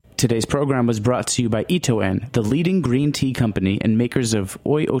Today's program was brought to you by Itoen, the leading green tea company and makers of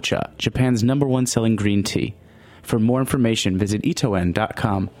Oi Ocha, Japan's #1 selling green tea. For more information, visit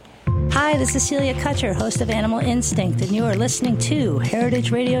itoen.com. Hi, this is Celia Kutcher, host of Animal Instinct, and you are listening to Heritage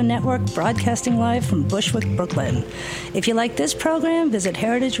Radio Network, broadcasting live from Bushwick, Brooklyn. If you like this program, visit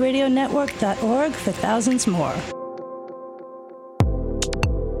heritageradionetwork.org for thousands more.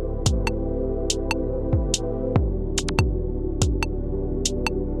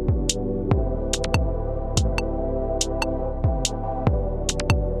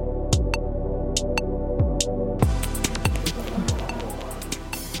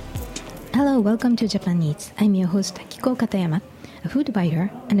 Hello, welcome to Japan Eats. I'm your host, Akiko Katayama, a food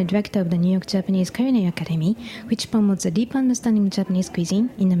buyer and the director of the New York Japanese Culinary Academy, which promotes a deep understanding of Japanese cuisine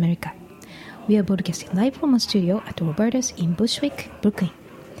in America. We are broadcasting live from a studio at Roberta's in Bushwick, Brooklyn.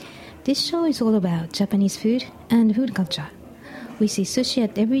 This show is all about Japanese food and food culture. We see sushi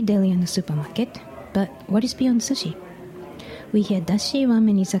at every deli and supermarket, but what is beyond sushi? We hear dashi,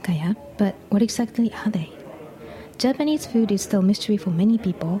 ramen, izakaya, but what exactly are they? Japanese food is still a mystery for many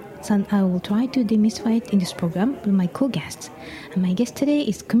people, so I will try to demystify it in this program with my co-guests. And my guest today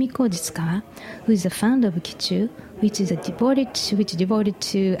is Kumiko Jitsukawa, who is the founder of Kichu, which is devoted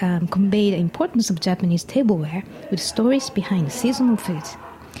to convey the importance of Japanese tableware with stories behind seasonal foods.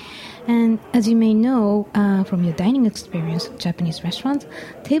 And as you may know from your dining experience at Japanese restaurants,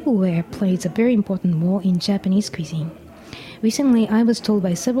 tableware plays a very important role in Japanese cuisine. Recently, I was told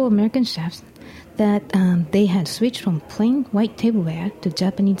by several American chefs that they had switched from plain white tableware to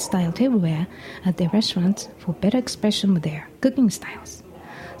Japanese-style tableware at their restaurants for better expression of their cooking styles.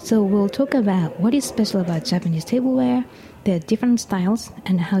 So we'll talk about what is special about Japanese tableware, their different styles,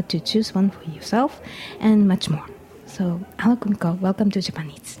 and how to choose one for yourself, and much more. So, hello Kumiko, welcome to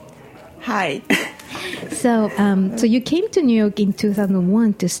Japan Eats. Hi. So you came to New York in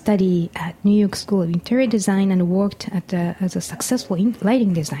 2001 to study at New York School of Interior Design and worked as a successful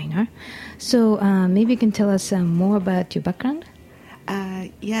lighting designer. So maybe you can tell us more about your background?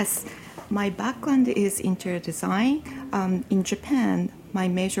 Yes. My background is interior design. In Japan, my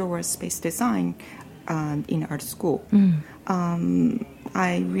major was space design in art school.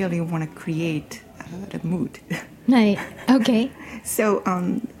 I really want to create the mood. Right. Okay. So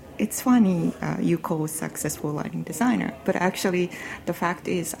it's funny you call successful lighting designer, but actually the fact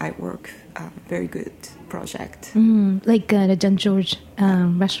is I work a very good project. Like the John George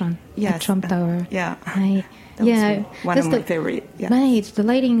restaurant, yes, the Trump Tower. Yeah. Right. That was one of my favorite. Yeah. Right. The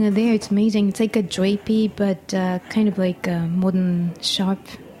lighting there, it's amazing. It's like a drapey, but kind of like a modern, sharp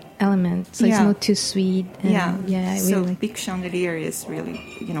element. So it's not too sweet. And I so really like big chandelier is really,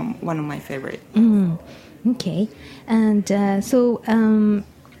 one of my favorite. Okay. And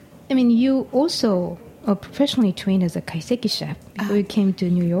you also are professionally trained as a kaiseki chef before you came to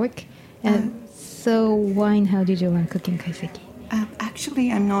New York. So why and how did you learn cooking kaiseki?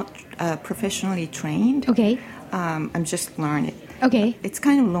 Actually, I'm not professionally trained. Okay. I'm just learning. Okay. It's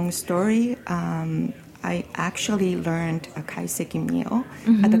kind of a long story. I actually learned a kaiseki meal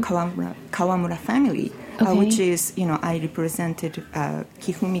at the Kawamura family, which is, I represented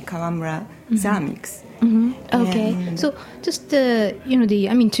Kifumi Kawamura Ceramics. Okay, so just to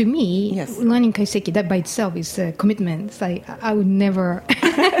me, yes, learning kaiseki, that by itself is a commitment. It's like I would never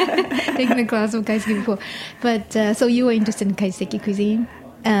take the class of kaiseki before. But so you were interested in kaiseki cuisine,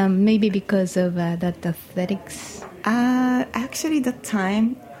 maybe because of that aesthetics. Actually, that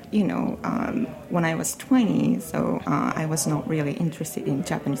time, when I was 20, so I was not really interested in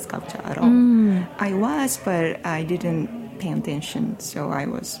Japanese culture at all. I was, but I didn't pay attention. So I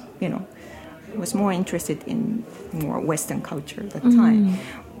was, was more interested in more Western culture at that time.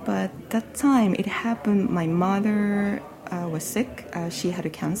 But that time it happened, my mother was sick. She had a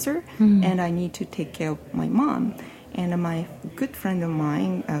cancer, and I need to take care of my mom. And my good friend of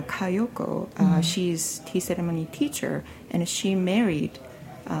mine, Kayoko, she's tea ceremony teacher, and she married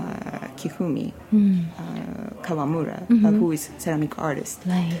Kifumi Kawamura, who is ceramic artist.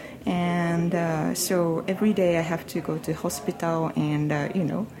 Right. And so every day I have to go to hospital, and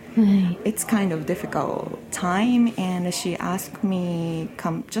Right. it's kind of difficult time. And she asked me,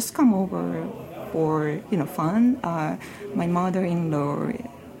 come over for fun. My mother-in-law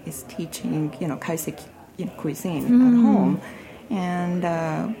is teaching kaiseki cuisine at home, and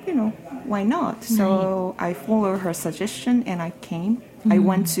why not? So I followed her suggestion, and I came. I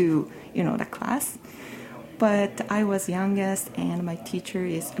went to the class, but I was youngest, and my teacher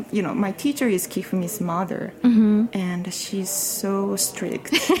is Kifumi's mother, and she's so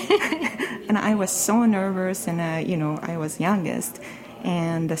strict, and I was so nervous, and I was youngest,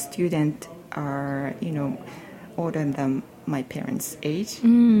 and the student are older than my parents' age.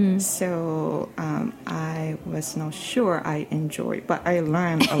 So I was not sure I enjoyed, but I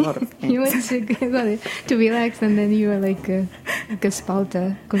learned a lot of things. You went to relax, and then you were like a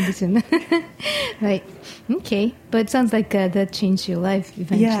Sparta condition. Right. Okay. But it sounds like that changed your life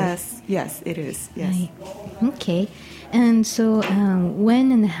eventually. Yes, it is. Yes. Right. Okay. And so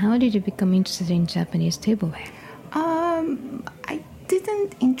when and how did you become interested in Japanese tableware? I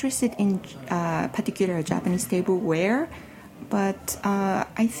didn't interested in particular Japanese tableware, but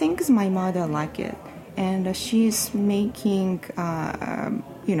I think my mother liked it, and she's making,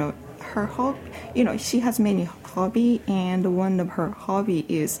 her hobby. She has many hobby, and one of her hobby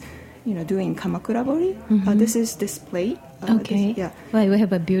is, doing kamakurabori. This is display. Okay. Well, we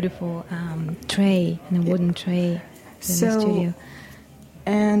have a beautiful tray, and a wooden tray in the studio.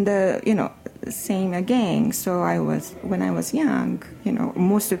 And same again. So when I was young,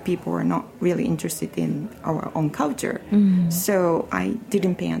 most of the people were not really interested in our own culture. So I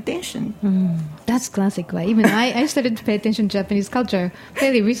didn't pay attention. That's classic, right? Even I started to pay attention to Japanese culture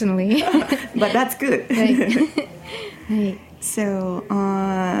fairly recently. But that's good. Right. Right. So,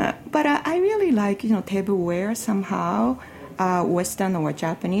 but I really like, tableware somehow, Western or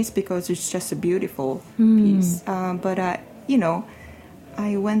Japanese, because it's just a beautiful piece. But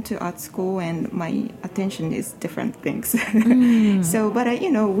I went to art school, and my attention is different things. So, but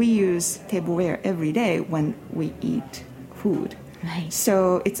we use tableware every day when we eat food. Right.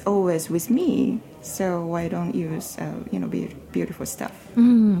 So it's always with me. So why don't use beautiful stuff?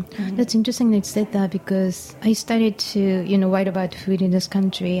 That's interesting that you said that, because I started to write about food in this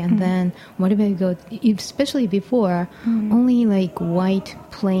country, and then wherever I go, especially before, only like white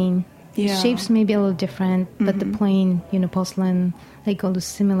plain. Shapes may be a little different, but the plain, porcelain, like all the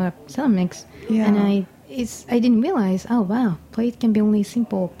similar ceramics. And I didn't realize, oh wow, plate can be only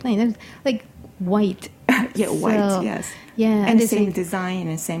simple plain. That's like white. White, yes. Yeah. And the same design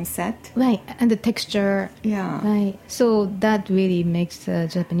and same set. Right, and the texture. Yeah. Right. So that really makes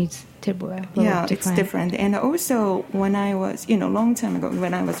Japanese tableware different. It's different. And also, when I was, long time ago,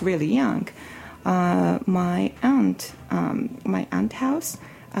 when I was really young, my aunt house,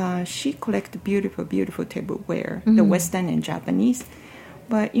 she collected beautiful tableware, the Western and Japanese.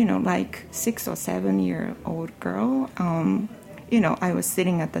 But, like 6 or 7 year old girl, I was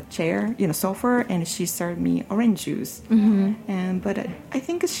sitting at the chair, sofa, and she served me orange juice. But I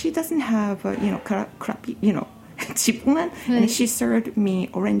think she doesn't have, crappy, chipulan, and she served me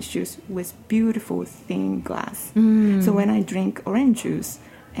orange juice with beautiful thin glass. So when I drink orange juice,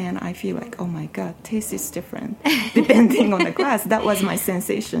 and I feel like, oh my God, taste is different depending on the glass. That was my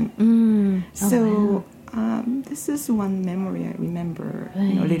sensation. This is one memory I remember,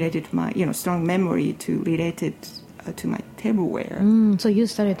 related to my, strong memory related to my tableware. So you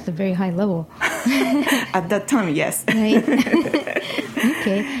started at a very high level. At that time, yes. Right.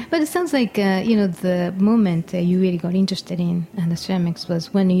 Okay. But it sounds like, the moment you really got interested in the ceramics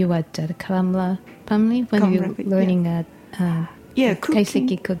was when you were at the Karamura family, when you were learning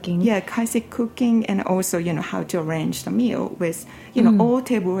kaiseki cooking. Yeah, kaiseki cooking, and also, how to arrange the meal with, all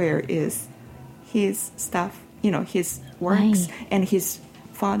tableware is his stuff, his works, and his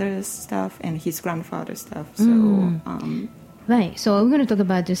father's stuff and his grandfather's stuff. So, right. So we're going to talk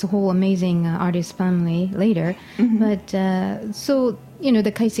about this whole amazing artist family later. But so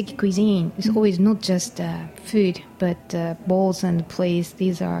the kaiseki cuisine is always not just food, but bowls and plates.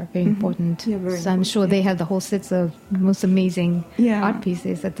 These are very important. Yeah, very so I'm sure they have the whole sets of most amazing art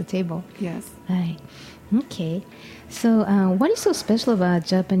pieces at the table. Yes. Right. Okay. So what is so special about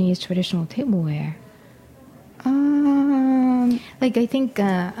Japanese traditional tableware? Like I think,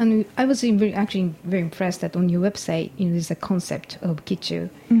 and I was actually very impressed that on your website, there's a concept of kichu,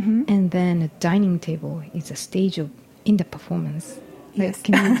 and then a dining table is a stage in the performance. Yes. Like,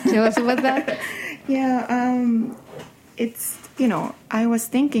 can you tell us about that? It's I was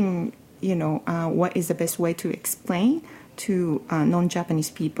thinking, what is the best way to explain to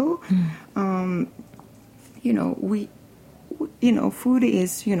non-Japanese people? Food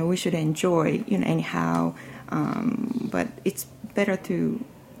is we should enjoy anyhow. But it's better to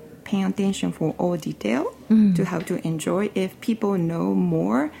pay attention for all detail to how to enjoy. If people know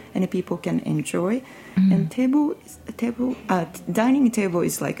more and people can enjoy, and dining table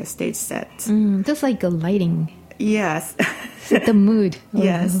is like a stage set. Just like a lighting. Yes. Set the mood.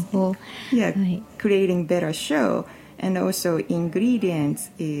 Yes. Right. Creating better show. And also ingredients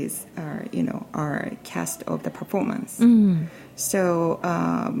is our cast of the performance. So,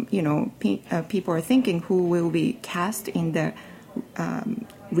 people are thinking who will be cast in the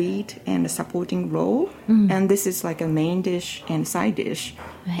lead and a supporting role, and this is like a main dish and side dish,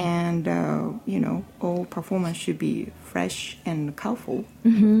 and all performance should be fresh and colorful.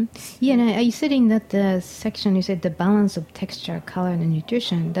 Yeah, and you said in that section, you said the balance of texture, color, and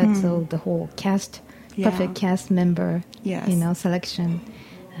nutrition. That's all the whole cast, perfect cast member, selection.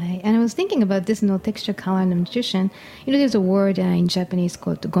 And I was thinking about this, texture, color, and nutrition. There's a word in Japanese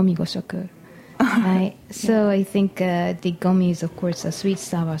called gomi-goshoku. Right. So I think the gomi is, of course, a sweet,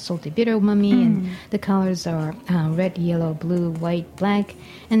 sour, salty, bitter umami, and the colors are red, yellow, blue, white, black.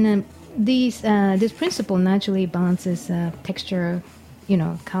 And then this principle naturally balances texture,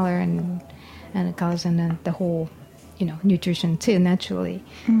 color and colors, and then the whole, nutrition too, naturally.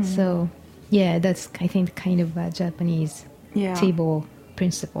 So, yeah, that's, I think, kind of a Japanese table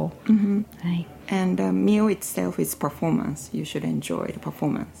principle. Right. And meal itself is performance. You should enjoy the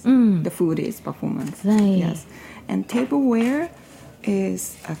performance. The food is performance. Right. Yes. And tableware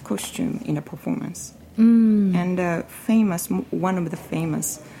is a costume in a performance. And one of the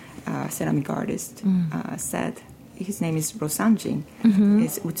famous ceramic artists said, his name is Rosanjin.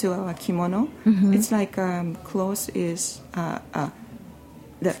 It's utsuwa wa kimono. It's like clothes is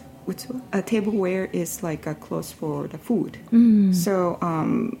a tableware is like a clothes for the food. So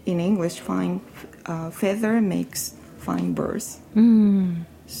in English, fine feather makes fine birds.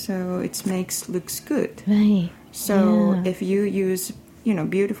 So it looks good. Right. So if you use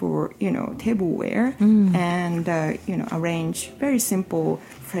beautiful tableware and arrange very simple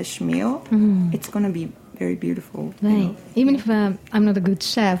fresh meal, it's gonna be very beautiful. Right. Even if I'm not a good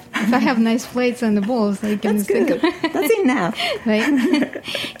chef, if I have nice plates and the bowls, I can. That's good. That's enough. Right.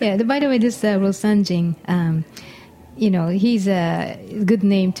 Yeah. By the way, this Rosanjin, he's a good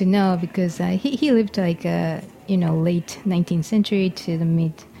name to know because he lived like late 19th century to the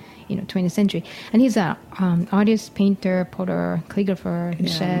mid 20th century, and he's a artist, painter, potter, calligrapher,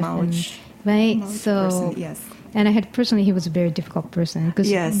 chef, right. So person, yes. And I had personally, he was a very difficult person because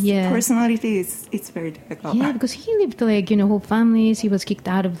personality it's very difficult. Yeah, because he lived like whole families. He was kicked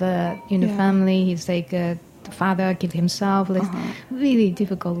out of the family. He's like the father killed himself. Like really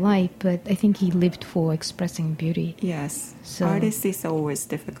difficult life. But I think he lived for expressing beauty. Yes, so artist is always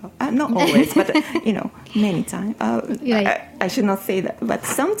difficult. Not always, but many times. I should not say that, but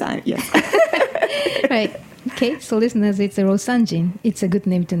sometimes yes. Right. Okay, so listeners, it's a Rosanjin. It's a good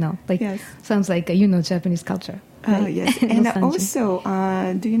name to know. Sounds like Japanese culture. Right? Yes, and also,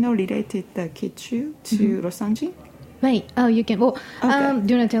 do you know related the Kichu to Rosanjin? Right. Oh, you can. Well, okay.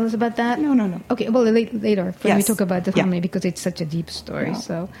 Do you want to tell us about that? No. Okay. Well, later when we talk about the family because it's such a deep story. Yeah.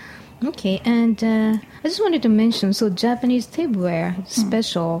 So, okay. And I just wanted to mention. So, Japanese tableware is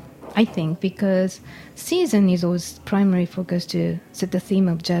special, I think, because season is always primary focus to set the theme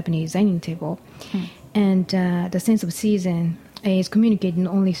of Japanese dining table. And the sense of season is communicated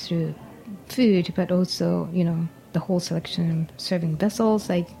not only through food, but also, the whole selection of serving vessels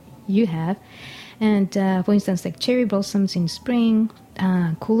like you have. And, for instance, like cherry blossoms in spring,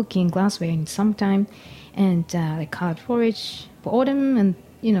 cool-looking glassware in summertime, and like cod forage for autumn, and,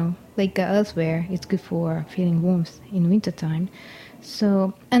 like earthware, it's good for feeling warmth in wintertime.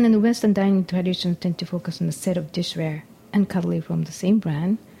 So, and then the Western dining traditions tend to focus on the set of dishware and cutlery from the same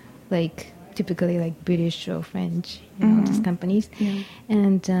brand, like typically like British or French, these companies. Yeah.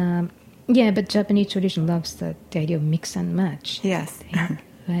 And but Japanese tradition loves the idea of mix and match. Yes.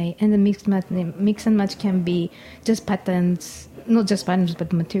 Right. And the mix and match can be just patterns, not just patterns,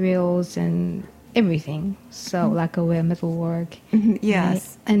 but materials and everything. So lacquerware, metalwork.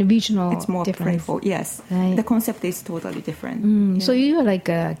 Yes. Right? And regional it's more difference. Playful. Yes. Right. The concept is totally different. Yeah. So you are like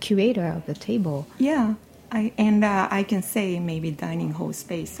a curator of the table. Yeah. I can say maybe dining hall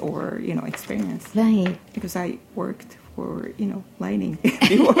space or experience, right? Because I worked for lighting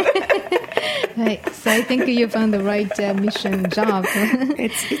before. Right. So I think you found the right mission job.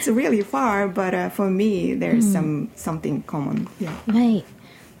 It's really far, but for me there's something common. Yeah. Right.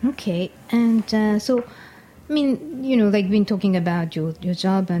 Okay. And so, I mean, like been talking about your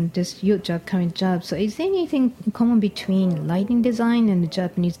job and your current job. So is there anything in common between lighting design and the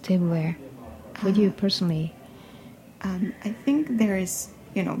Japanese tableware? For you personally? I think there is,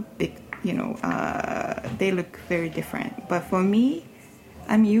 big, they look very different. But for me,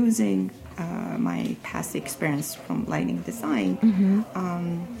 I'm using my past experience from lighting design.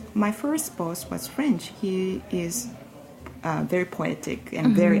 My first boss was French. He is very poetic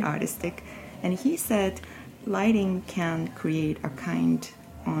and very artistic. And he said lighting can create a kind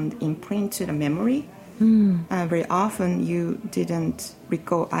of imprint to the memory. Very often you didn't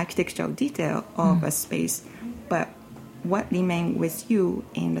recall architectural detail of a space, but what remained with you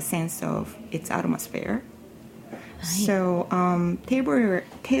in the sense of its atmosphere. So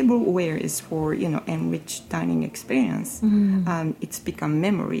tableware is for enriched dining experience. It's become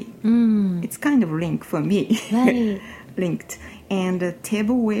memory. It's kind of linked for me. Linked. And the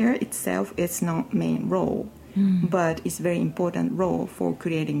tableware itself is not main role, but it's very important role for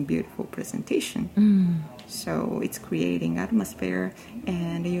creating beautiful presentation. So it's creating atmosphere,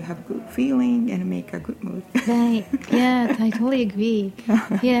 and you have good feeling and make a good mood. Right. Yeah, I totally agree.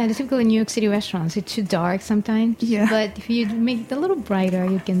 Yeah, the typical New York City restaurants, it's too dark sometimes. Yeah. But if you make it a little brighter,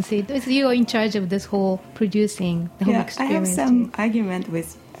 you can see it. You are in charge of this whole producing, the whole experience. I have some argument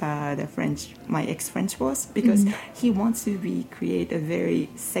with my ex-French boss, because he wants to create a very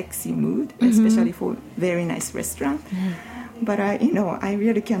sexy mood, especially for very nice restaurant. But I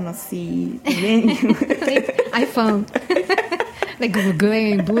really cannot see the menu. Like iPhone, like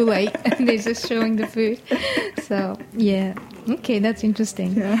glaring blue light, and they're just showing the food. So yeah, okay, that's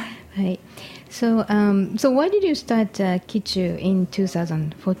interesting. Yeah. Right. So why did you start Kichu in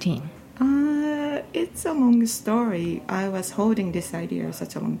 2014? It's a long story. I was holding this idea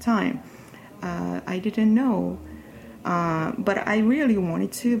such a long time. I didn't know, but I really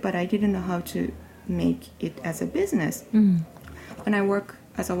wanted to, but I didn't know how to make it as a business. When I work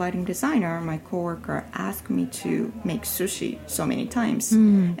as a lighting designer, my coworker asked me to make sushi so many times,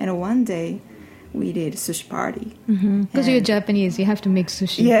 and one day we did sushi party. Because you're Japanese, you have to make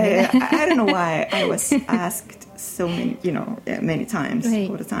sushi. Yeah. I don't know why I was asked so many times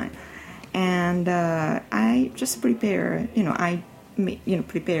all the time. And I just prepare,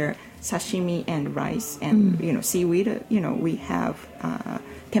 prepare sashimi and rice and, seaweed. We have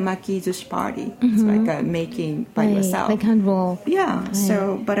temaki sushi party. It's like making by yourself. Like hand roll. Yeah. Right.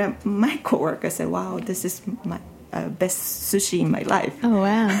 So, but my coworker said, wow, this is my best sushi in my life. Oh,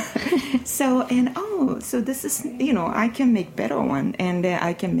 wow. So this is, I can make better one. And then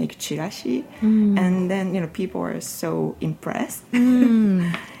I can make chirashi. And then, people are so impressed.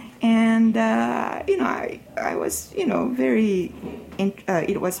 And, I was, very,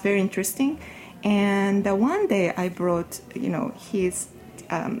 it was very interesting. And one day I brought, his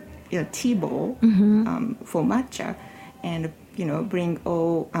tea bowl for matcha and, bring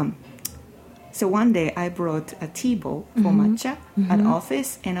all... So one day I brought a tea bowl for matcha at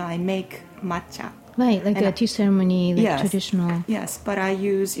office, and I make matcha. Right, like a tea ceremony, traditional. Yes, but I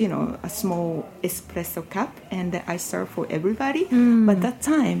use, a small espresso cup, and I serve for everybody. But that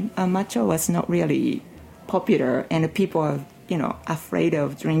time, matcha was not really popular, and people are, afraid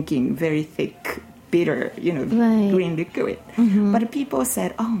of drinking very thick, bitter, green liquid. But people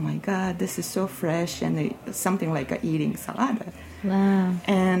said, oh my God, this is so fresh, and something like eating salad. Wow.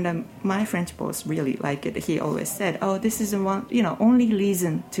 And my French boss really liked it. He always said, oh, this is the one, only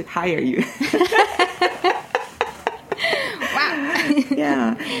reason to hire you. Wow.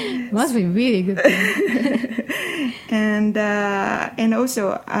 Yeah. Must be really good. And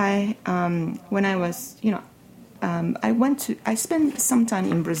also when I was, I spent some time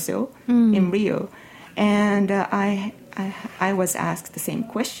in Brazil, in Rio, and I was asked the same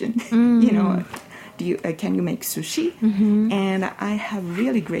question, can you make sushi? And I have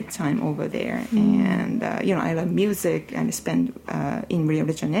really great time over there. And, I love music, and I spent in Rio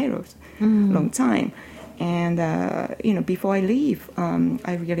de Janeiro long time. And, before I leave,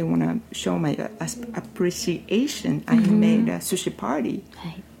 I really want to show my appreciation. I made a sushi party.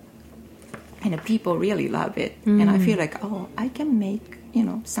 Right. And people really love it. And I feel like, oh, I can make,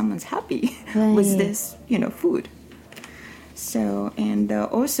 someone's happy with this, food. So, and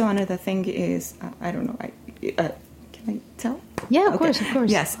also another thing is, I don't know, can I tell? Yeah, of course.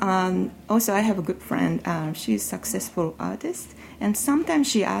 Yes. Also, I have a good friend. She's a successful artist. And sometimes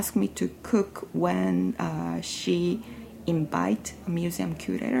she asks me to cook when she invite a museum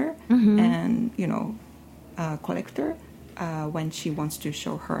curator and, collector when she wants to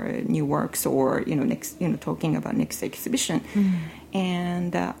show her new works or, next, talking about next exhibition.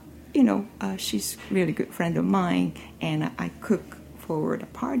 And, she's a really good friend of mine, and I cook for the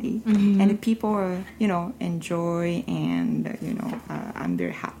party, and people, enjoy, and, I'm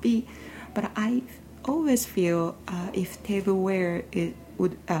very happy. But I always feel if tableware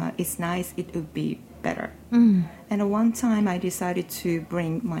is nice, it would be better. And one time I decided to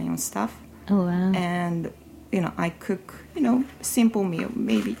bring my own stuff. Oh, wow. And, I cook, simple meal,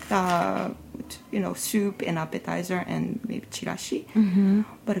 maybe, soup and appetizer and maybe chirashi.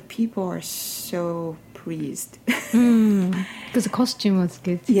 But people are so pleased. Because the costume was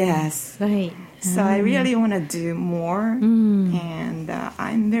good. Yes. Right. So I really want to do more. And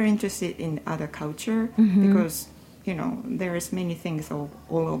I'm very interested in other culture because, there is many things all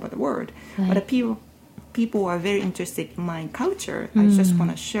over the world. Right. But people are very interested in my culture. I just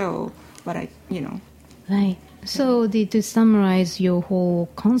want to show what I, Right. So to summarize your whole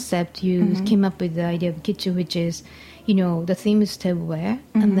concept, you came up with the idea of Kitchu, which is, the theme is tableware,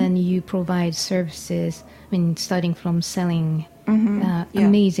 and then you provide services, starting from selling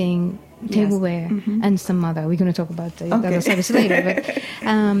amazing tableware and some other. We're going to talk about the other service later. But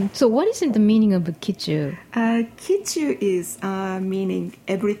so what is the meaning of Kitchu? Kitchu is meaning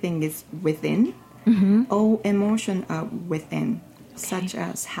everything is within. All emotion are within, such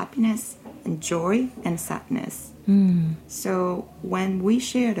as happiness and joy and sadness. So when we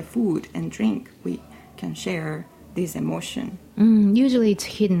share the food and drink, we can share this emotion. Usually it's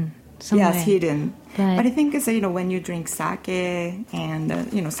hidden somewhere. Yes, hidden. But I think it's, when you drink sake and,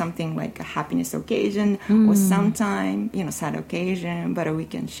 something like a happiness occasion or sometime, sad occasion, but we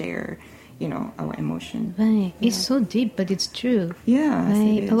can share, our emotion. Right. It's so deep, but it's true. Yeah.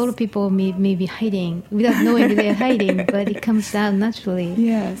 Right? A lot of people may be hiding without knowing they're hiding, but it comes out naturally.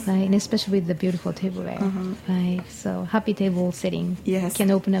 Yes. Right. And especially with the beautiful tableware. Right. So happy table setting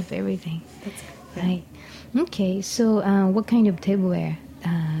can open up everything. Right. Okay. So what kind of tableware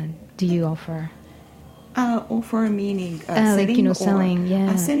do you offer? Offer meaning selling,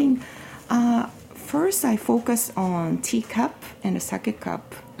 selling. Selling. First, I focus on teacup and a sake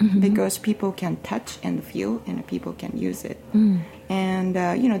cup because people can touch and feel, and people can use it. And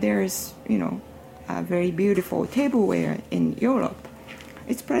there's a very beautiful tableware in Europe.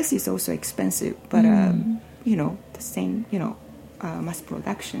 Its price is also expensive, but the same mass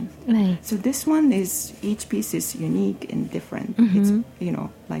production. Right. So this one is each piece is unique and different. It's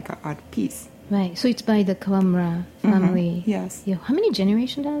like an art piece. Right. So it's by the Kawamura family. Yes. Yeah. How many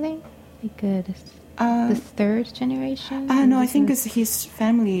generations are they? Like the third generation? No, I think his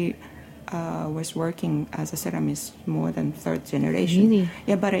family was working as a ceramist more than third generation. Really?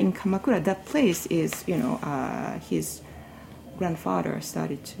 Yeah, but in Kamakura, that place is, his grandfather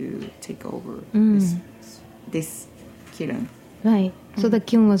started to take over this kiln. Right. So the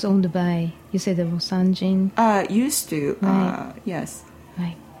kiln was owned by, you said, the Rosanjin? Used to, right. Yes.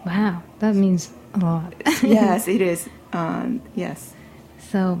 Right. Wow, that means a lot. Yes, it is. Yes.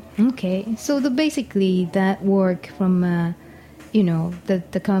 So, okay. So basically that work from, the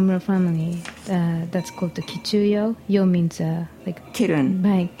Kawamura family, that's called the Kichuyo. Yo means like... Kiln.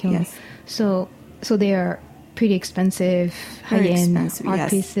 Right, kiln. Yes. So they are pretty expensive, high-end art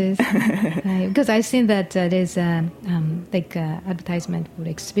pieces. Because I've seen that there's advertisement for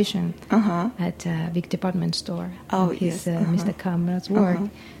exhibition at a big department store. Yes. Mr. Kawamura's work.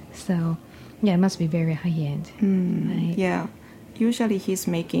 So, yeah, it must be very high-end. Right? Yeah. Usually he's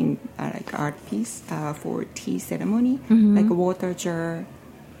making like art piece for tea ceremony, like a water jar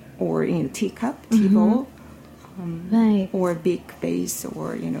or teacup, tea bowl, right. or big vase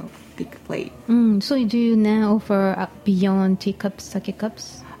or big plate. So do you now offer beyond teacups, sake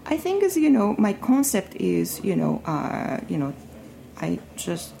cups? I think as my concept is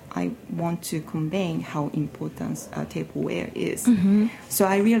I want to convey how important tableware is. So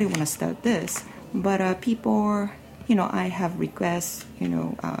I really want to start this, but people. I have requests,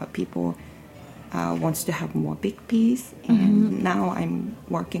 people wants to have more big piece, and now I'm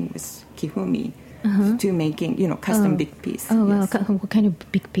working with Kifumi to making, custom big piece. Oh, wow. What kind of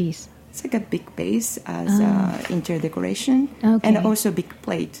big piece? It's like a big base as interior decoration, okay. and also big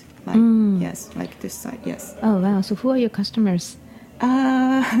plate, like, yes, like this side, yes. Oh, wow. So who are your customers?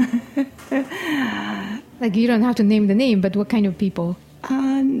 Like, you don't have to name the name, but what kind of people?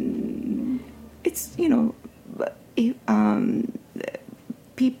 It's,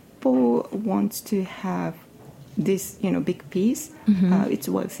 people want to have this, big piece. It's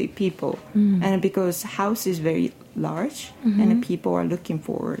wealthy people, and because house is very large, and people are looking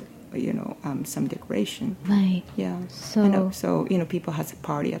for, some decoration. Right. Yeah. So, and also, people has a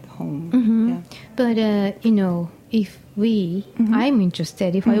party at home. Yeah. But if I'm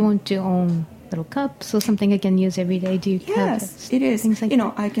interested. If I want to own little cups or something I can use every day. Do you have it is. Things like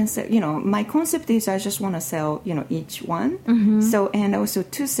I can sell, my concept is I just want to sell, each one. So, and also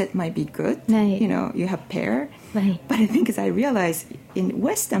two set might be good. Right. You have pair. Right. But the thing is, I realized in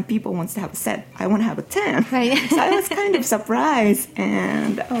Western people wants to have a set. I want to have a 10. Right. So I was kind of surprised.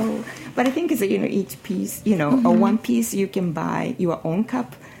 And, but I think it's, each piece, or one piece you can buy your own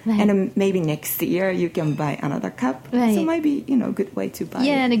cup. Right. And maybe next year you can buy another cup. Right. So it might be, a good way to buy it.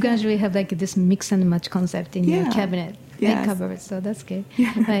 And you gradually have like this mix and match concept in your cabinet. Yes. Cover. So that's good.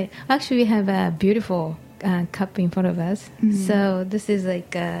 Right. Actually, we have a beautiful cup in front of us. So this is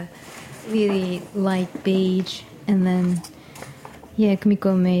like a really light beige. And then,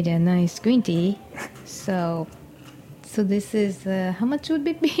 Kumiko made a nice green tea. So this is, how much would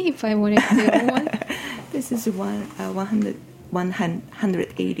it be if I wanted to own one? This is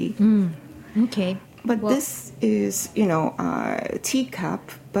 180. Okay. But this is,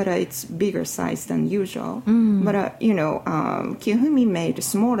 teacup, but it's bigger size than usual. But, Kihumi made a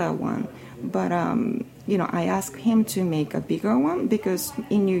smaller one. But, I asked him to make a bigger one because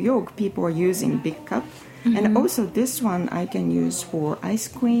in New York, people are using big cup. And also this one I can use for ice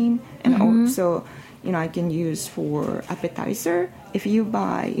cream and also, I can use for appetizer. If you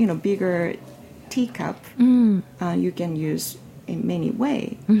buy, bigger teacup, you can use in many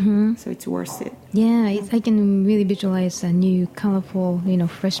ways. So it's worth it. Yeah, I can really visualize new colorful,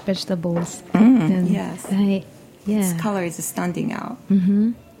 fresh vegetables. Yes. Right. Yeah. Its color is standing out.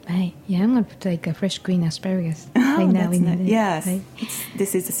 Right. Yeah, I'm going to put like a fresh green asparagus right now. That's nice. Yes. Right?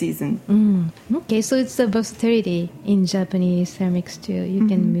 This is the season. Okay, so it's the versatility in Japanese ceramics too. You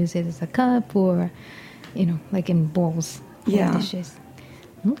can use it as a cup or, like in bowls for dishes.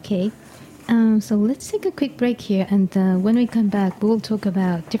 Okay. So let's take a quick break here, and when we come back, we'll talk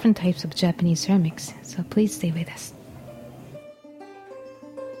about different types of Japanese ceramics. So please stay with us.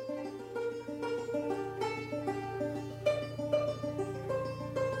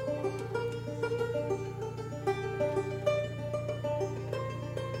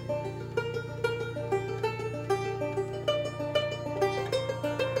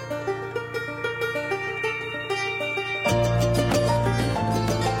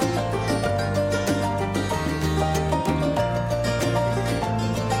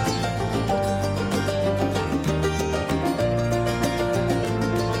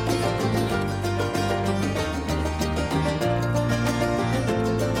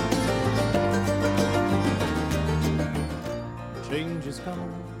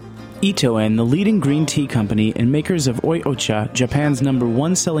 Itoen, the leading green tea company and makers of Oi-Ocha, Japan's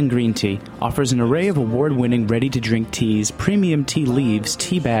 #1 selling green tea, offers an array of award-winning ready-to-drink teas, premium tea leaves,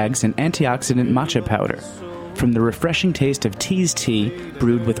 tea bags, and antioxidant matcha powder. From the refreshing taste of tea's tea,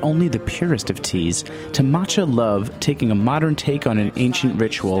 brewed with only the purest of teas, to matcha love, taking a modern take on an ancient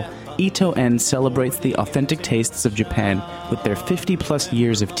ritual, Itoen celebrates the authentic tastes of Japan with their 50-plus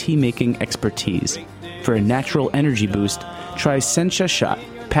years of tea-making expertise. For a natural energy boost, try Sencha Shot,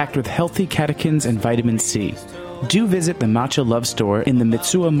 packed with healthy catechins and vitamin C. Do visit the Matcha Love Store in the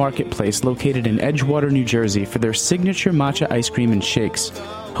Mitsuya Marketplace located in Edgewater, New Jersey for their signature matcha ice cream and shakes.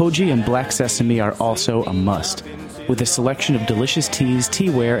 Hoji and black sesame are also a must. With a selection of delicious teas,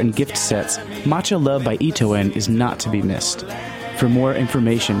 teaware, and gift sets, Matcha Love by Itoen is not to be missed. For more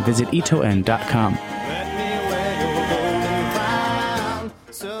information, visit itoen.com.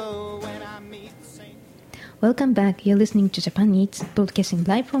 Welcome back. You're listening to Japan Eats, broadcasting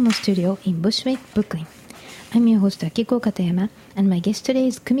live from our studio in Bushwick, Brooklyn. I'm your host Akiko Katayama, and my guest today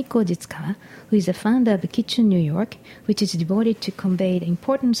is Kumiko Jitsukawa, who is the founder of Kitchen New York, which is devoted to convey the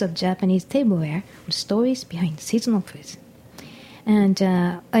importance of Japanese tableware with stories behind seasonal foods. And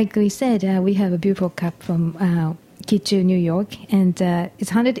like we said, we have a beautiful cup from Kitchen New York, and it's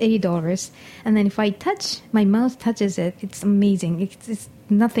 $180. And then if I my mouth touches it, it's amazing. It's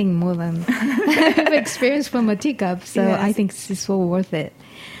nothing more than I've experienced from a teacup, so yes. I think it's so worth it.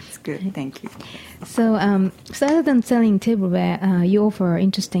 It's good, thank you. So, other than selling tableware, you offer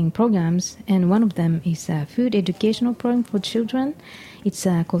interesting programs, and one of them is a food educational program for children. It's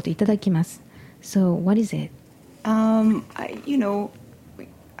called Itadakimasu. So, what is it?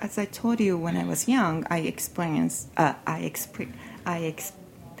 As I told you when I was young, I experienced,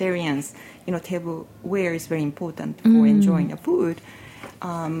 tableware is very important for enjoying the food.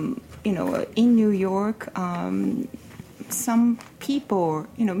 In New York, some people,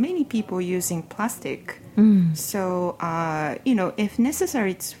 many people using plastic. So, if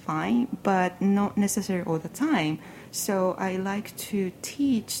necessary, it's fine, but not necessary all the time. So I like to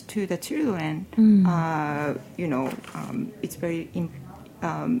teach to the children, it's very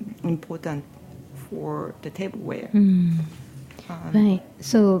important for the tableware. Right.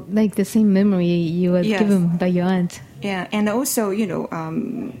 So, like the same memory you were given by your aunt. Yeah, and also,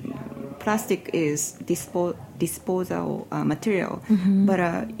 plastic is disposable material, but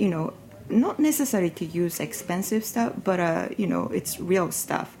not necessary to use expensive stuff, but it's real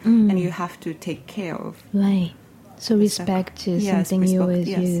stuff, and you have to take care of. Right. So respect is something you always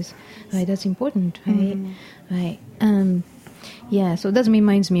use. Right. That's important. Right. Right. Yeah. So that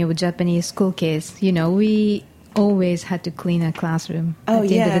reminds me of Japanese school kids. We always had to clean a classroom at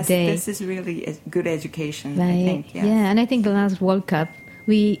the end of the day. This is really a good education, right? I think. Yes. Yeah, and I think the last World Cup,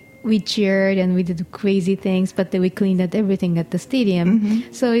 we cheered and we did crazy things, but then we cleaned up everything at the stadium.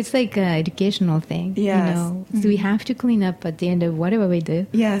 So it's like an educational thing. Yes. So we have to clean up at the end of whatever we do.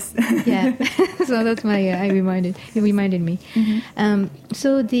 Yes. Yeah. So that's it reminded me.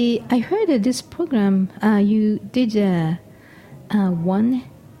 I heard that this program, you did one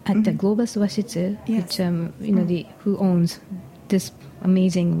at the Globus Washitsu, Yes. which who owns this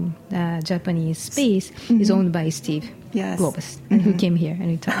amazing Japanese space, is owned by Steve Yes. Globus, and who came here and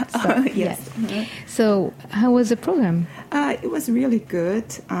we talked. So, Yes. So how was the program? It was really good.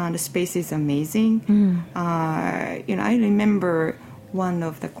 The space is amazing. I remember one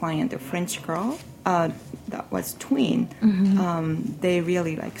of the client, a French girl, that was twin. They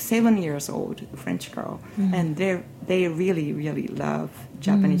really 7 years old French girl, and they really love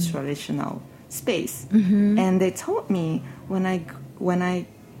Japanese traditional space. And they told me when I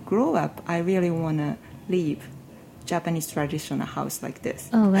grow up, I really want to leave Japanese traditional house like this.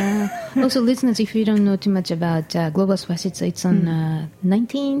 Oh, wow. Also, listeners, if you don't know too much about Globus Washitsu, it's on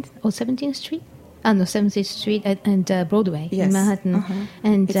 19th or 17th Street? No, 17th Street and Broadway in Manhattan.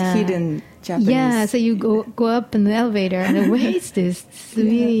 And it's hidden Japanese. Yeah, so you go up in the elevator, and where is this? It's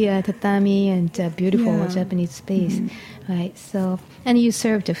really tatami and beautiful Japanese space. Right, so, and you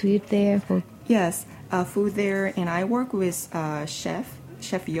serve the food there? Yes, food there, and I work with Chef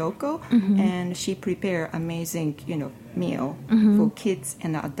Yoko, and she prepare amazing, meal for kids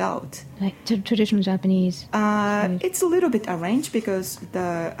and adult. Like traditional Japanese. It's a little bit arranged because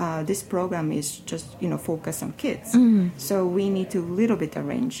this program is just focused on kids, so we need to little bit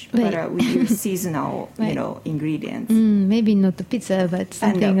arrange, but we use seasonal ingredients. Maybe not the pizza, but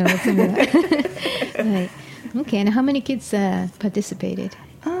something similar. Right. Okay, and how many kids participated?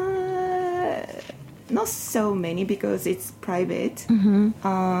 Not so many because it's private.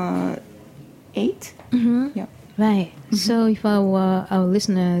 8. Yeah. Right. So if our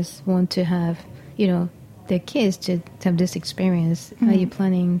listeners want to have, their kids to have this experience, are you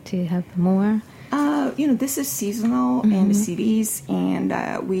planning to have more? This is seasonal and series, and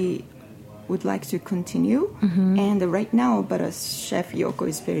we would like to continue. And right now, but Chef Yoko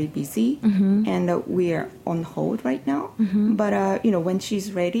is very busy, and we are on hold right now. But when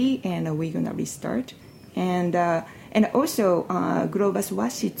she's ready, and we're gonna restart. And also, Globus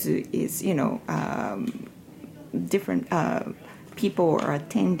Washitsu is different people are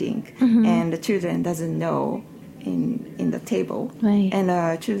attending, and the children doesn't know in the table,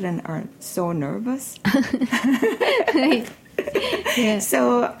 and children are so nervous. Right. Yeah.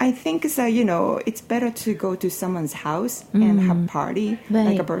 So I think it's better to go to someone's house and have party,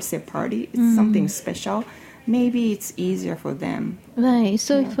 like a birthday party. It's something special. Maybe it's easier for them. Right.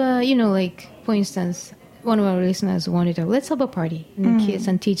 So if for instance, one of our listeners wanted to let's have a party and kids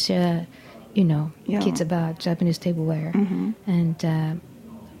and teach kids about Japanese tableware. And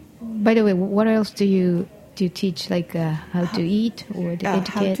by the way, what else do you teach, like how to eat or the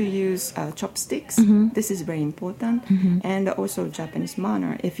etiquette? How to use chopsticks. This is very important. And also Japanese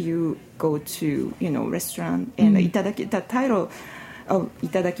manner. If you go to restaurant and itadaki, the title of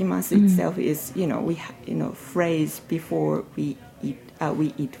itadakimasu itself is we phrase before we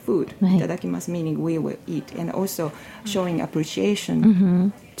eat food. Itadakimasu meaning we will eat, and also showing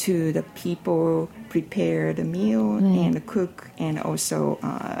appreciation to the people prepare the meal and cook, and also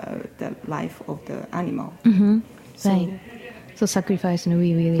the life of the animal. So sacrifice, and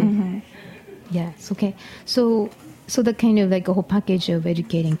we really yes. Okay, so the kind of like a whole package of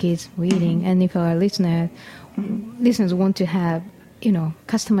educating kids for eating. And if our listeners want to have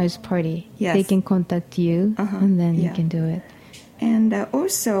customized party, they can contact you, and then you can do it. And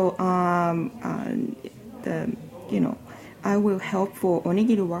also I will help for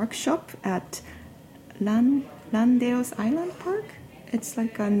onigiri workshop at Landale's Island Park. It's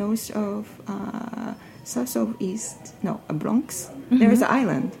like a south of east, Bronx. There is an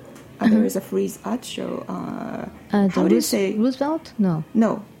island. There is a freeze art show. How do you say? Roosevelt? No.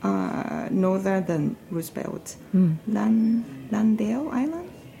 No, northern than Roosevelt. Landale Island?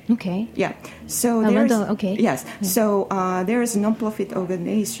 Okay. Yeah. So there's okay. Yes. So there is a non-profit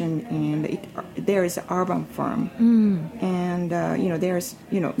organization, and there is an urban farm, and there's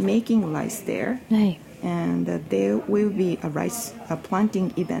making rice there, and there will be a rice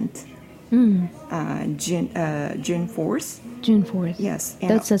planting event, June 4th. June 4th. Yes. And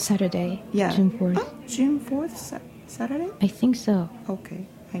that's a Saturday. Yeah. June 4th. Oh, June 4th, Saturday. I think so. Okay.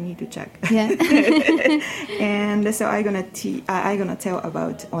 I need to check. Yeah. And so I'm gonna tell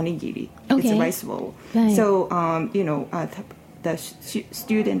about onigiri. Okay. It's a rice bowl. Right. So the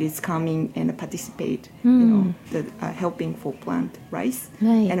student is coming and participate. Helping for plant rice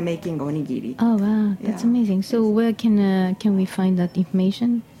and making onigiri. Oh wow, that's amazing. So where can we find that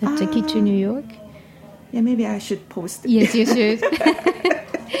information? At Kichu, New York. Yeah, maybe I should post it. Yes, you should.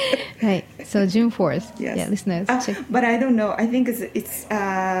 Right. So June 4th. Yes. Yeah, listeners. Check. But I don't know. I think it's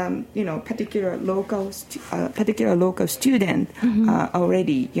particular local student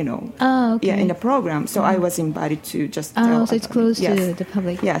already, Oh, okay. yeah, in the program. So I was invited to just. Oh, so it's close yes. to the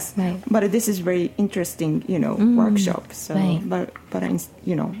public. Yes. Right. But this is very interesting, workshop. So, Right. but I'm,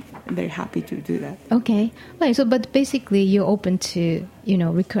 very happy to do that. Okay. Right. So, but basically, you're open to,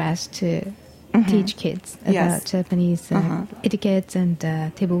 requests to teach kids about Yes. Japanese etiquette and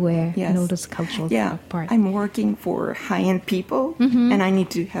tableware Yes. and all those cultural parts. I'm working for high-end people, and I need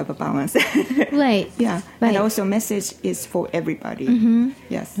to have a balance. Right. Yeah, Right. and also message is for everybody.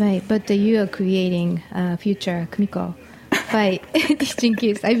 Yes. Right. But you are creating future Kumiko by teaching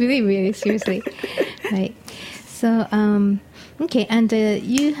kids. I believe really seriously. Right. So, okay. And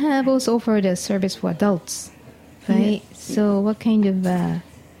you have also offered a service for adults, right? Yes. So what kind of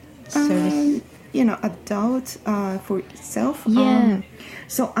service? Adult for itself. Yeah.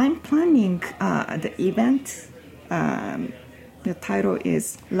 So I'm planning the event. The title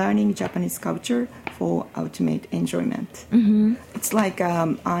is Learning Japanese Culture for Ultimate Enjoyment. It's like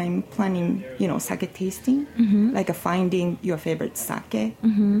I'm planning, sake tasting, like finding your favorite sake.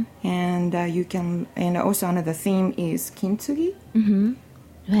 And you can, and also another theme is kintsugi.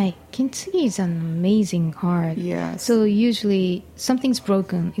 Right. Kintsugi is an amazing art. Yes. So usually something's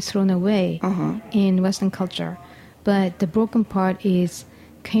broken, it's thrown away in Western culture. But the broken part is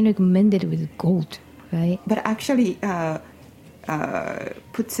kind of mended with gold, right? But actually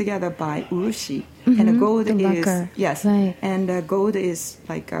put together by urushi. And the gold the is, lacquer. yes. Right. And gold is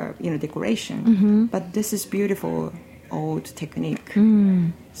like, decoration. But this is beautiful old technique.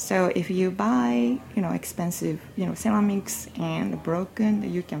 So if you buy, expensive, ceramics and broken,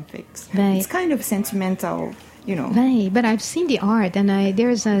 you can fix. Right. It's kind of sentimental, Right, but I've seen the art, and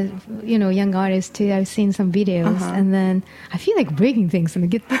there's a young artist too. I've seen some videos, and then I feel like breaking things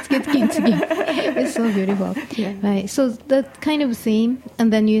and let's get kintsugi. It's so beautiful. Yeah. Right, so that kind of theme,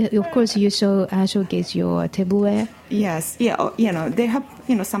 and then you showcase your tableware. Yes, yeah, they have,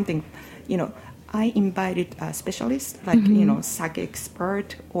 something, I invited a specialist, like, sake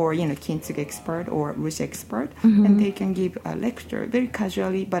expert or, kintsugi expert or urushi expert, and they can give a lecture very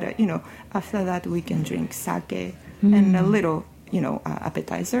casually, but, after that we can drink sake and a little,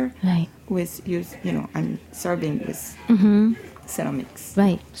 appetizer Right. with, I'm serving with ceramics.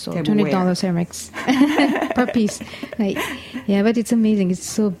 Right, so Tableware. $20 ceramics per piece. Right, yeah, but it's amazing. It's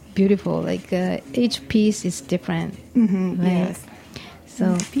so beautiful. Like each piece is different. Right? Yes.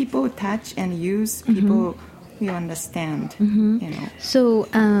 So, People touch and use, people will understand, so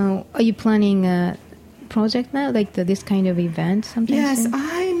are you planning a project now, like this kind of event sometime Yes, soon?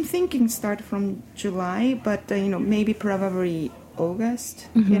 I'm thinking start from July, but maybe probably August.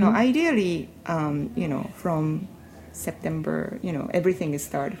 Ideally, from September. Everything is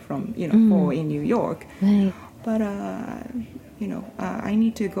started from fall in New York. Right. But I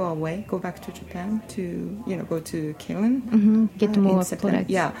need to go back to Japan to go to Kiln. Get in more September.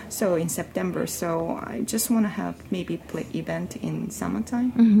 products. Yeah, so in September. So I just want to have maybe play event in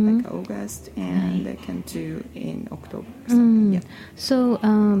summertime, like August, and I can do in October. Or something. Yeah. So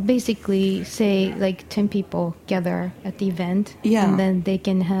basically, say like 10 people gather at the event, Yeah. and then they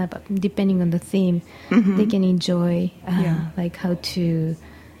can have, depending on the theme, they can enjoy like how to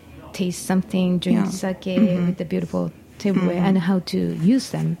taste something, drink sake with the beautiful tableware, and how to use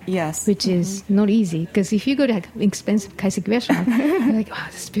them. Yes. Which is not easy, because if you go to an expensive kaiseki restaurant, you're like, oh,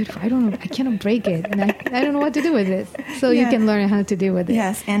 this is beautiful. I cannot break it, and I don't know what to do with it. So you can learn how to deal with it.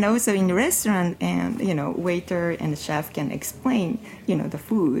 Yes, and also in the restaurant, and waiter and chef can explain, the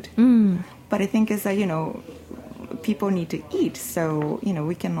food. But I think it's that people need to eat, so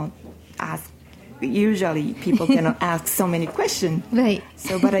we cannot ask. Usually, people cannot ask so many questions. Right.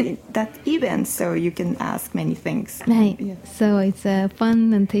 So, but that event, so you can ask many things. Right. Yeah. So it's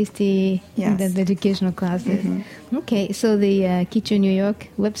fun and tasty Yes. and the educational classes. Okay. So the Kichu New York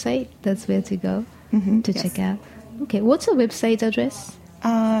website, that's where to go to check out. Okay. What's the website address?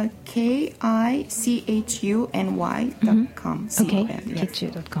 KICHUNY.com. Okay. C-O-M, yes.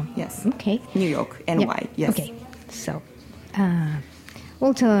 Kichu.com. Yes. Okay. New York, NY. Yes. Okay. So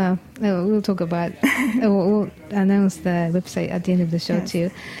we'll talk about, we'll announce the website at the end of the show Yes.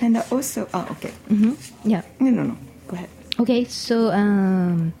 too. And also, okay. Yeah. No. Go ahead. Okay, so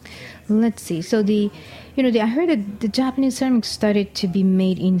let's see. So I heard that the Japanese ceramics started to be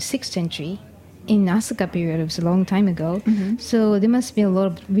made in 6th century, in Asuka period. It was a long time ago. So there must be a lot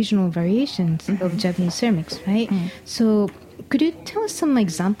of regional variations of Japanese ceramics, right? So could you tell us some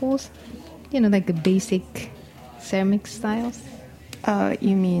examples? Like the basic ceramic styles.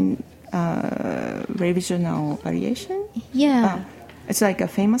 You mean regional variation? Yeah. It's like a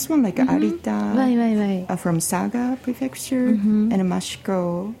famous one, like Arita, Right. from Saga Prefecture, and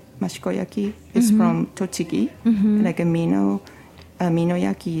Mashikoyaki is from Tochigi, like a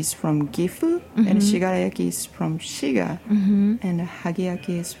Minoyaki is from Gifu, and Shigarayaki is from Shiga, and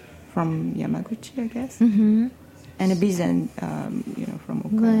Hagiyaki is from Yamaguchi, I guess. And a bizen, from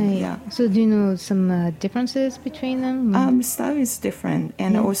Okayama. Right. Yeah. So do you know some differences between them? Style is different,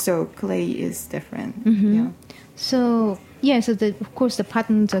 and also clay is different. Yeah. So of course the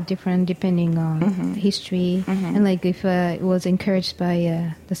patterns are different depending on the history, and like if it was encouraged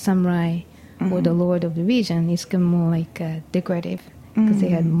by the samurai or the lord of the region, it's more like decorative because they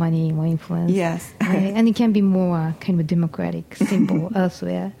had money, more influence. Yes. Right? And it can be more kind of democratic symbol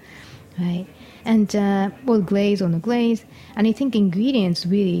elsewhere, right? And glaze on the glaze, and I think ingredients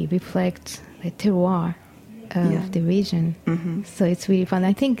really reflect the terroir of the region. So it's really fun.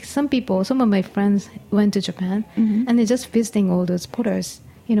 I think some of my friends went to Japan, and they're just visiting all those potteries,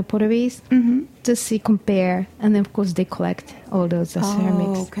 just compare, and then of course they collect all those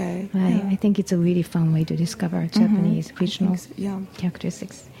ceramics. Oh, okay. Right. Yeah. I think it's a really fun way to discover Japanese regional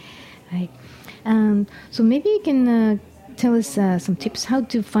characteristics. Right. So maybe you can tell us some tips how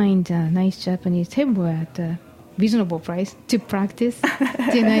to find nice Japanese tableware at a reasonable price to practice.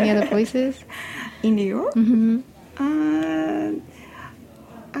 Do you know any other places? In New York?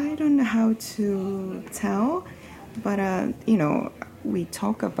 I don't know how to tell, but we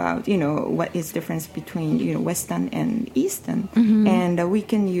talk about what is difference between Western and Eastern, and we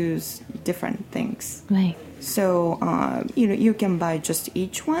can use different things. Right. So you can buy just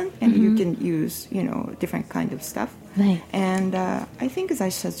each one, and you can use different kind of stuff. Right. And I think I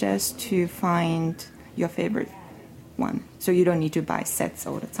suggest to find your favorite one, so you don't need to buy sets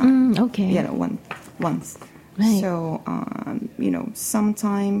all the time. Okay. Once. Right. So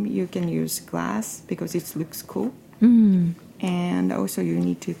sometime you can use glass because it looks cool. And also you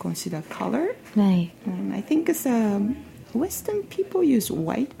need to consider color. Right. And I think it's Western people use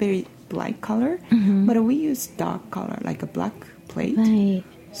white, very light color, but we use dark color, like a black plate. Right.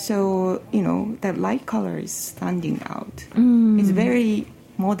 So, that light color is standing out. It's very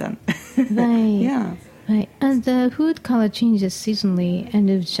modern. Right. Yeah. Right. And the food color changes seasonally, and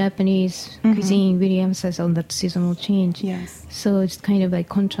the Japanese cuisine really emphasizes on that seasonal change. Yes. So it's kind of like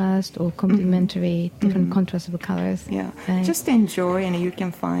contrast or complementary, different contrasts of colors. Yeah. Right. Just enjoy, and you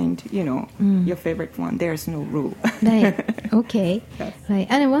can find, your favorite one. There's no rule. Right. Okay. Yes. Right.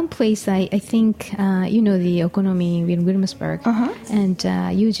 And in one place, I think, the Okonomi in Williamsburg, and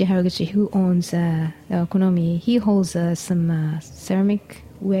Yuji Haraguchi, who owns Okonomi, he holds some ceramic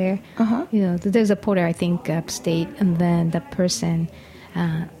ware. There's a potter, I think, upstate, and then that person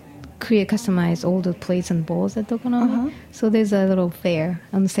customize all the plates and bowls at Okonomi. So there's a little fair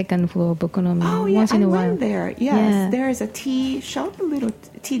on the second floor of Okonomi. Oh, yeah, once in a while. went there. Yes, Yeah. there is a tea shop, a little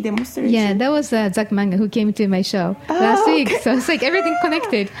tea demonstration. Yeah, that was Zach Manga who came to my show last week. So it's like everything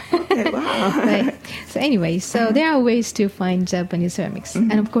connected. Okay, wow. Right. So anyway, there are ways to find Japanese ceramics.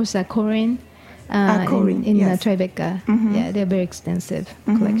 And of course, Korin. Korin, in yes. Tribeca. Yeah, they're very extensive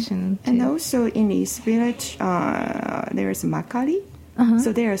collection. And too. also in East Village, there is Makari.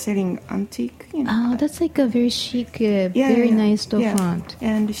 So they are selling antique. Oh, that's like a very chic, very nice storefront. Yeah.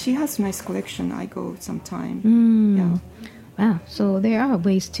 And she has nice collection. I go sometime. Yeah. Wow. So there are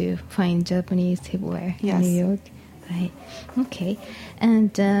ways to find Japanese tableware in New York. Right. Okay.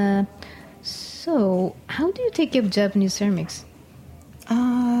 And so how do you take care of Japanese ceramics?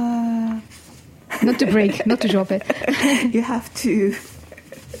 Not to break, not to drop it. You have to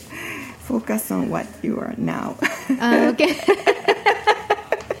focus on what you are now. Okay.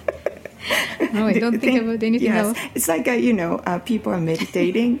 No, I don't think about anything else. It's like, people are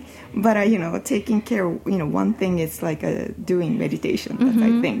meditating, but, taking care of, one thing is like doing meditation, that's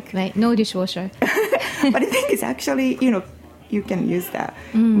I think. Right, no dishwasher. But I think it's actually, you can use that.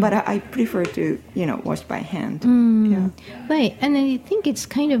 But I prefer to, wash by hand. Yeah. Right, and I think it's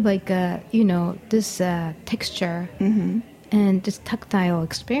kind of like, this texture and this tactile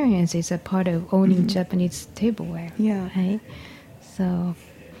experience is a part of owning Japanese tableware. Yeah. Right? So...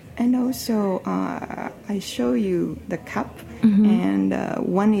 And also, I show you the cup, and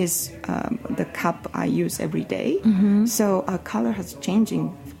one is the cup I use every day. So color has changing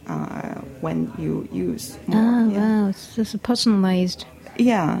when you use more. Wow, so it's personalized.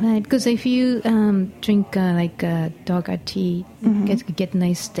 Yeah. Right, because if you drink darker tea, get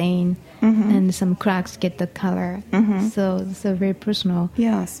nice stain, and some cracks get the color. So it's very personal.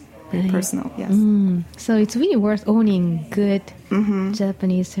 Yes. Very personal, yes. So it's really worth owning good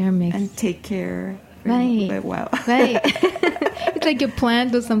Japanese ceramics. And take care very well. Right. It's like a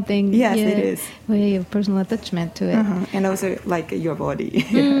plant or something. Yes, it is. Where you have personal attachment to it. And also like your body.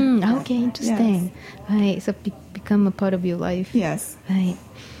 Okay, interesting. Yes. Right, so become a part of your life. Yes. Right.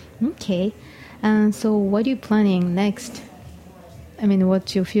 Okay. So what are you planning next? I mean,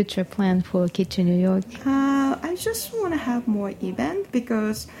 what's your future plan for Kitchen New York? I just want to have more event,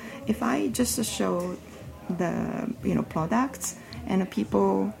 because if I just show the products and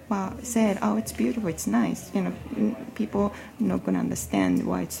people said, oh, it's beautiful, it's nice, people not gonna understand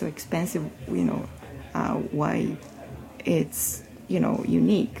why it's so expensive, why it's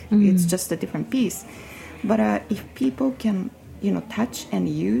unique. It's just a different piece. But if people can touch and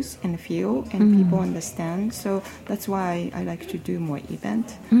use and feel, and people understand, so that's why I like to do more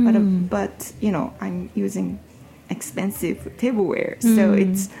event. But I'm using expensive tableware, so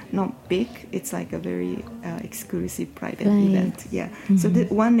it's not big. It's like a very exclusive private event. Yeah. So the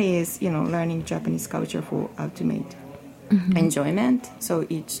one is learning Japanese culture for ultimate enjoyment. So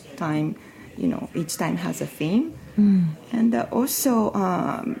each time has a theme. And also,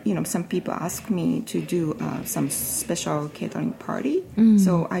 some people ask me to do some special catering party.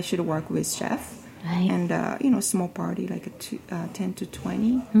 So I should work with chef. Right. And, small party, like 10 to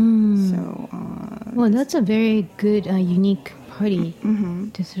 20. So, well, that's a very good, unique party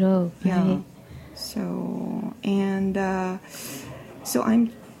to throw. Right? Yeah. So, and so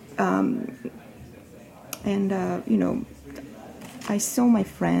I'm, I saw my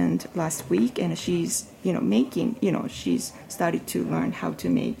friend last week, and she's, making, she's started to learn how to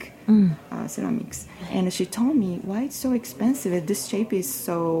make ceramics. And she told me, why it's so expensive? This shape is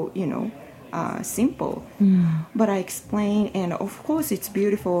so, simple. But I explained, and of course it's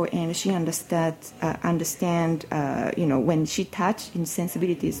beautiful, and she understand, when she touch, and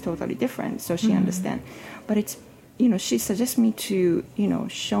sensibility is totally different, so she understand. But it's, she suggests me to,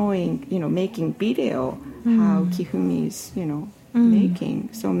 showing, making video how Kifumi is, making.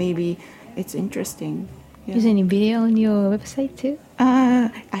 So maybe it's interesting. Yeah. Is there any video on your website too?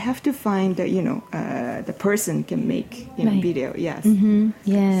 I have to find, the person can make, right. video. Yes.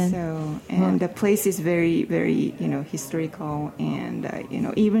 Yeah. So, and the place is very, very, historical, and,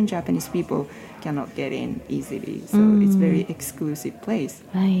 even Japanese people cannot get in easily. So it's very exclusive place.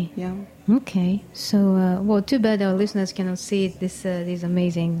 Right. Yeah. Okay. So, well, too bad our listeners cannot see these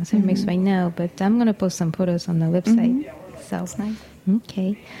amazing ceramics right now, but I'm going to post some photos on the website. So, that's nice.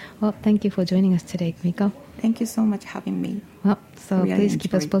 Okay. Well, thank you for joining us today, Kumiko. Thank you so much for having me. Well, so really please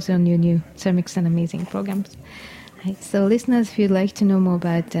keep us posted on your new ceramics and amazing programs. Right, so listeners, if you'd like to know more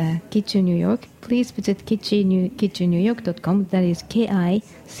about Kitchen New York, please visit kitchennewyork.com. That is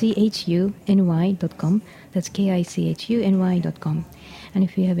KICHUNY.com. That's KICHUNY.com. And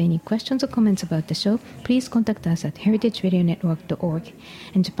if you have any questions or comments about the show, please contact us at heritageradionetwork.org.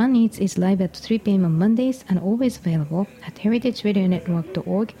 And Japan Eats is live at 3 p.m. on Mondays and always available at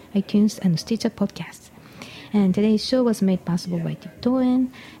heritageradionetwork.org, iTunes, and Stitcher Podcasts. And today's show was made possible by Tip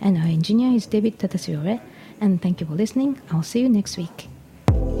Toen, and our engineer is David Tatasiore. And thank you for listening. I'll see you next week.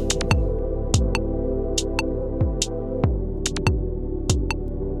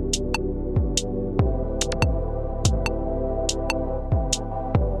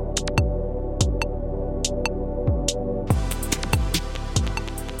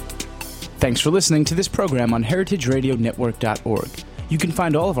 Thanks for listening to this program on heritageradionetwork.org. You can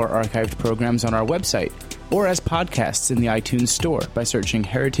find all of our archived programs on our website or as podcasts in the iTunes Store by searching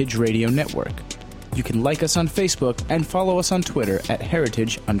Heritage Radio Network. You can like us on Facebook and follow us on Twitter at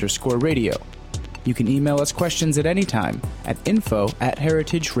 @heritage_radio. You can email us questions at any time at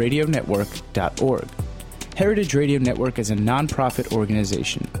info@heritageradionetwork.org. Heritage Radio Network is a non-profit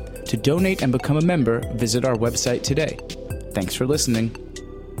organization. To donate and become a member, visit our website today. Thanks for listening.